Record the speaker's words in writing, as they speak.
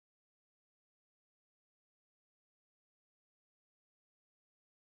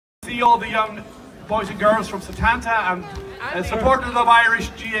see all the young boys and girls from Setanta and supporters of Irish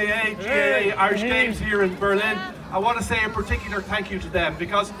GAA Irish Games here in Berlin. I want to say a particular thank you to them,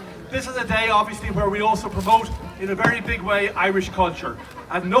 because this is a day obviously where we also promote in a very big way Irish culture,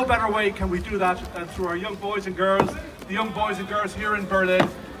 and no better way can we do that than through our young boys and girls, the young boys and girls here in Berlin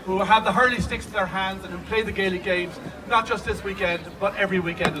who have the hurley sticks in their hands and who play the Gaelic games, not just this weekend but every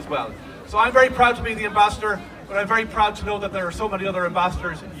weekend as well. So I'm very proud to be the ambassador, but I'm very proud to know that there are so many other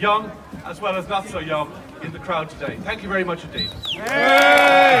ambassadors, young as well as not so young, in the crowd today. Thank you very much indeed.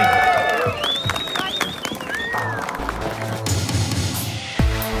 Hey!